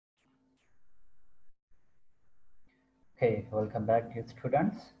Okay, welcome back, dear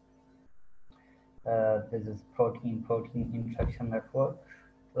students. This is protein interaction network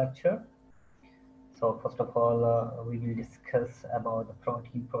lecture. So first of all, we will discuss about the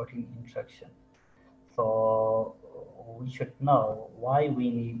protein interaction. So we should know why we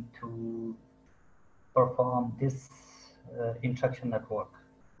need to perform this interaction network.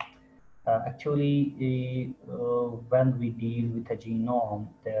 When we deal with a genome,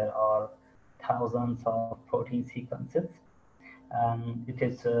 there are thousands of protein sequences, and it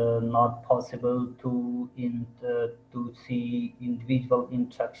is not possible to see individual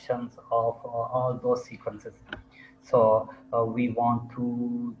instructions of all those sequences. So we want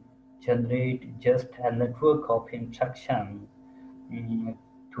to generate just a network of instruction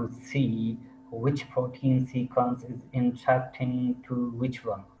to see which protein sequence is interacting to which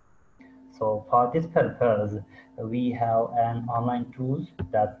one. So for this purpose, we have an online tool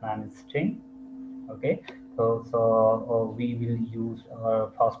that manages string. Okay, so we will use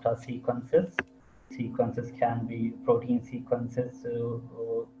our FASTA sequences. Sequences can be protein sequences.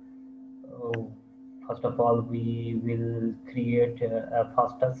 First of all, we will create a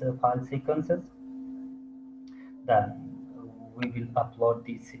FASTA file sequences. Then we will upload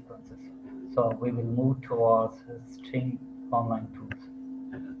these sequences. So we will move towards string online tools.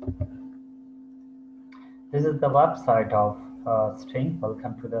 This is the website of string.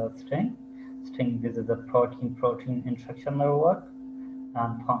 Welcome to the string. String, this is the protein interaction network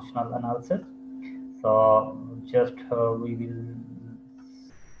and functional analysis. So just we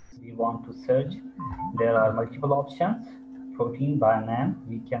want to search. There are multiple options. Protein by name.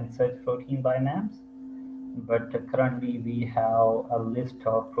 We can search protein by names, but currently we have a list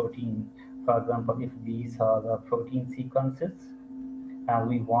of protein. For example, if these are the protein sequences, and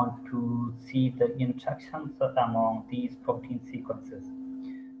we want to see the interactions among these protein sequences.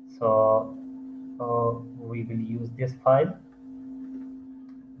 So we will use this file.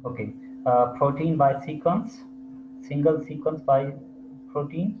 Okay, protein by sequence, single sequence by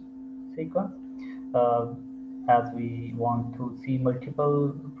protein sequence. Uh, as we want to see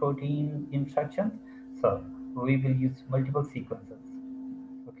multiple protein interactions, so we will use multiple sequences.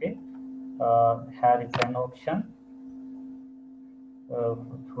 Okay, here is an option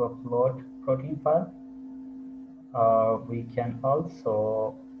to upload protein file. We can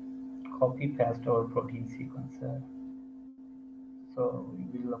also copy paste our protein sequence here. So we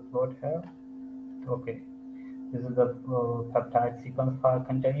will upload here. Okay, this is the peptide sequence file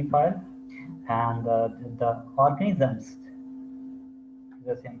containing file, and the organisms.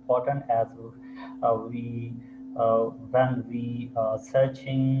 This is important as we when we are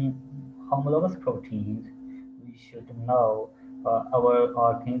searching homologous proteins, we should know our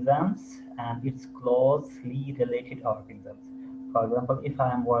organisms and its closely related organisms. For example, if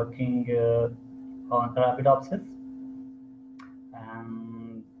I am working on Arabidopsis,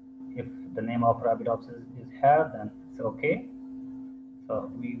 and if the name of Arabidopsis is here, then it's okay.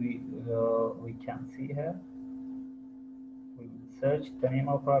 So we can see here. We will search the name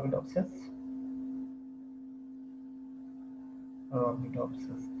of Arabidopsis.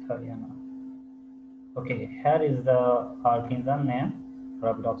 Arabidopsis thaliana. Okay, here is the organism name,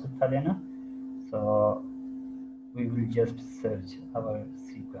 Arabidopsis thaliana. So we will just search our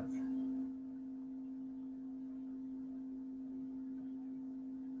sequence.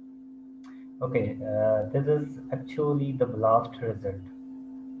 Okay, this is actually the blast result.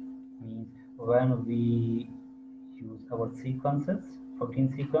 Means when we use our sequences,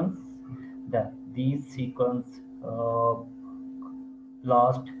 protein sequence, that these sequence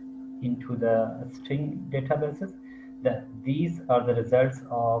blast into the string databases, that these are the results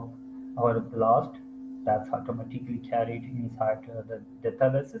of our blast that's automatically carried inside the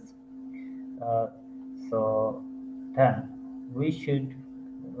databases. Uh, so then we should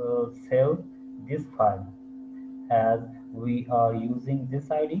save this file as we are using this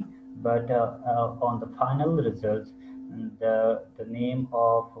ID, but on the final results, the name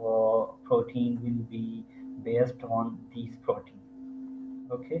of protein will be based on these protein.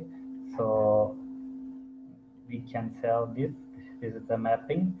 Okay, so we can save this. This is the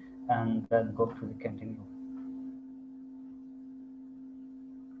mapping, and then go to the continue.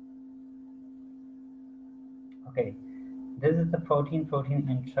 Okay, this is the protein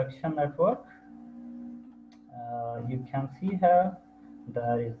interaction network. You can see here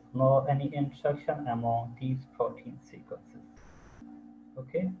there is no any interaction among these protein sequences.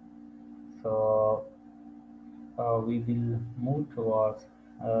 Okay, so we will move towards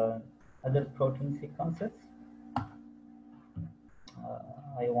other protein sequences.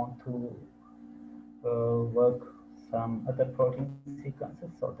 I want to work some other protein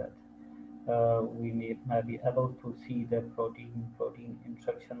sequences so that we may be able to see the protein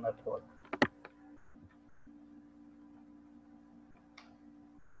interaction network.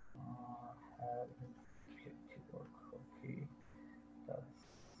 Have work. Okay, that's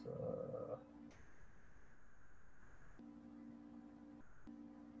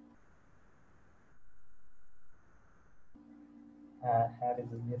here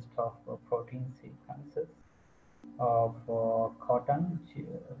is a list of protein sequences of cotton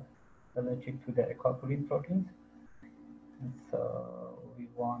related to the aquaporin proteins. And so we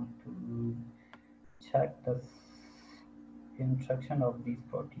want to check the interaction of these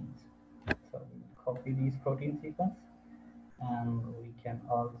proteins. So we copy these protein sequence and we can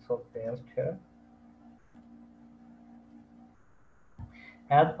also paste here.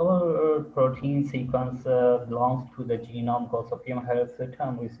 As our protein sequence belongs to the genome Gossypium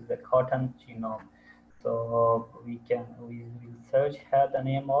hirsutum, which is the cotton genome. So we will search here the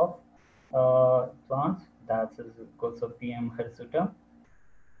name of plants, that is Gossypium hirsutum.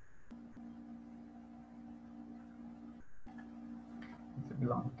 It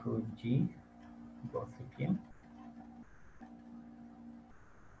belongs to G, Gossypium.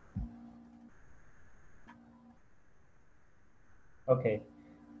 Okay,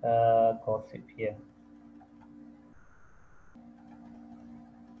 Gossypium.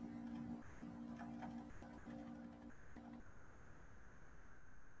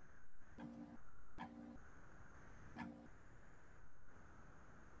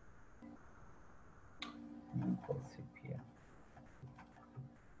 Gossypium.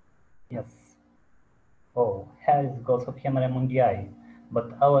 Yes. Oh, here is Gossypium remundii,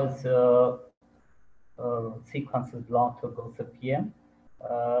 but ours sequences belong to Gossypium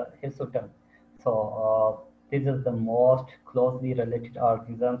hirsutum. So this is the most closely related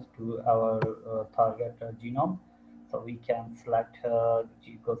organisms to our target genome. So we can select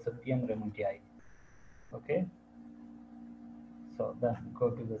Gossypium remundii. Okay. So then go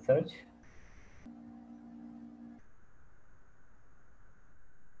to the search.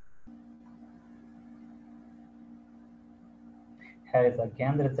 Here is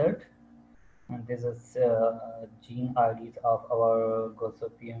again the result. And this is gene IDs of our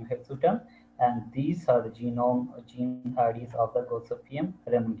Gossypium hirsutum, and these are the gene IDs of the Gossypium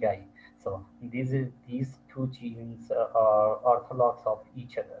remundii. So these two genes are orthologs of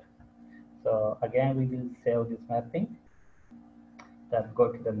each other. So again, we will save this mapping. Then go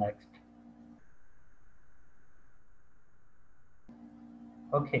to the next.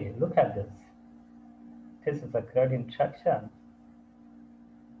 Okay, look at this. This is a great interaction.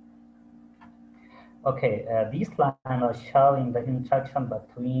 Okay, these lines are showing the interaction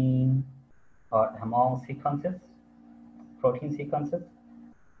between or among sequences, protein sequences,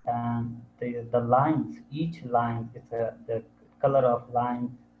 and the lines, each line is the color of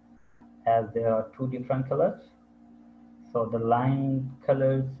line as there are two different colors. So the line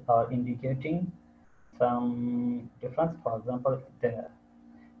colors are indicating some difference. For example,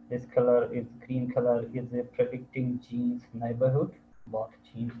 this color is green color is predicting genes neighborhood. What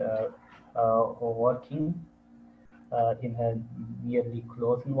genes are working in a nearly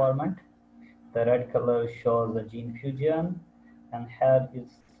close environment. The red color shows the gene fusion, and here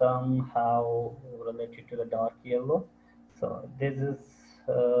is somehow related to the dark yellow. So this is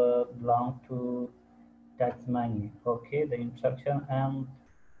belong to taxonomy. Okay, the instruction and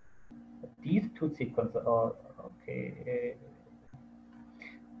these two sequences are okay.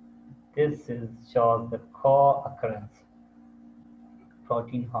 This is shows the co-occurrence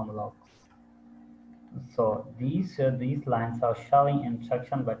protein homologs. So these lines are showing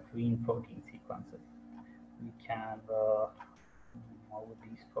instruction between protein sequences. We can move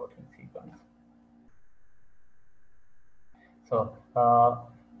these protein sequence. So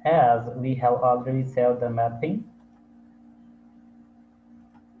as we have already saved the mapping,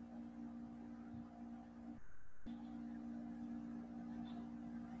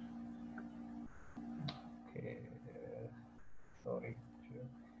 okay, sorry,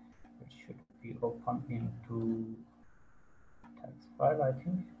 it should be open into text file, I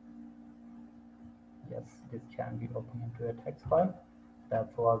think. Yes, this can be open into a text file. That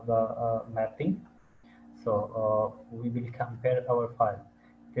was the mapping. So we will compare our file.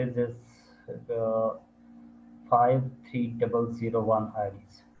 This is the 53001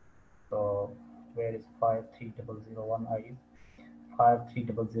 IDs. So where is 53001 IDs?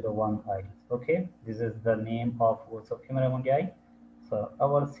 53001 IDs. Okay, this is the name of Gossypium remundii. So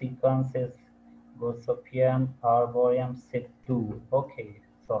our sequence is Gossypium arboreum SID2. Okay,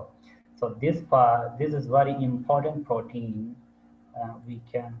 so this is very important protein. We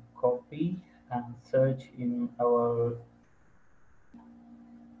can copy and search in our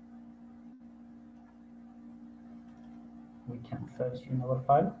we can search in our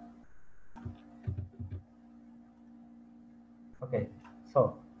file. Okay,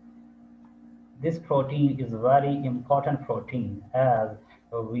 so this protein is very important protein, as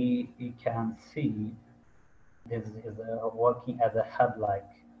we can see this is working as a hub-like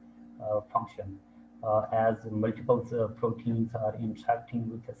function, as multiple proteins are interacting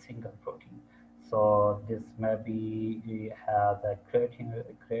with a single protein. So this may be has a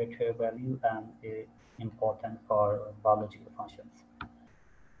creative value and important for biological functions.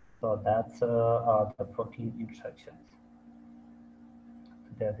 So that's the protein interactions.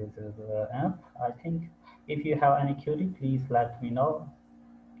 That is the app. I think if you have any query, please let me know.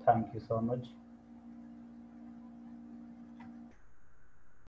 Thank you so much.